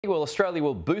Well, Australia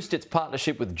will boost its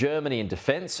partnership with Germany in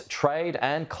defence, trade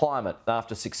and climate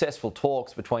after successful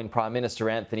talks between Prime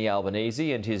Minister Anthony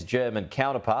Albanese and his German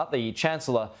counterpart, the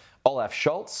Chancellor Olaf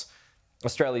Scholz.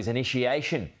 Australia's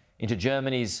initiation into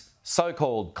Germany's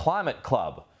so-called climate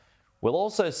club will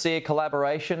also see a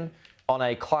collaboration on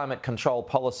a climate control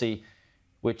policy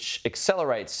which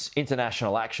accelerates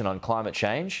international action on climate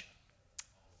change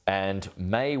and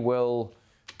may well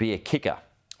be a kicker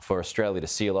for Australia to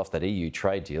seal off that EU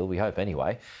trade deal, we hope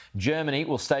anyway. Germany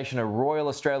will station a Royal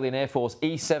Australian Air Force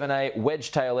E-7A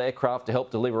Wedgetail aircraft to help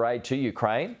deliver aid to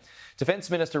Ukraine. Defence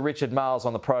Minister Richard Marles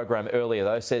on the program earlier,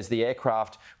 though, says the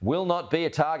aircraft will not be a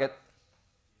target.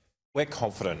 We're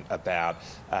confident about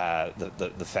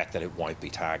the fact that it won't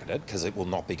be targeted because it will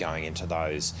not be going into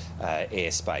those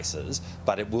airspaces,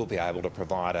 but it will be able to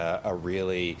provide a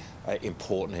really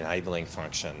important enabling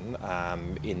function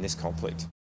in this conflict.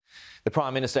 The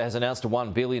Prime Minister has announced a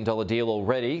 $1 billion deal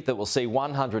already that will see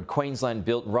 100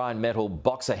 Queensland-built Rheinmetall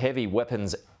Boxer-heavy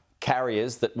weapons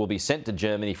carriers that will be sent to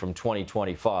Germany from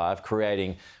 2025,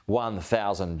 creating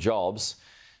 1,000 jobs.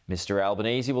 Mr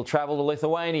Albanese will travel to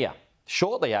Lithuania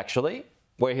shortly, actually,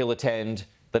 where he'll attend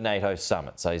the NATO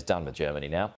summit. So he's done with Germany now.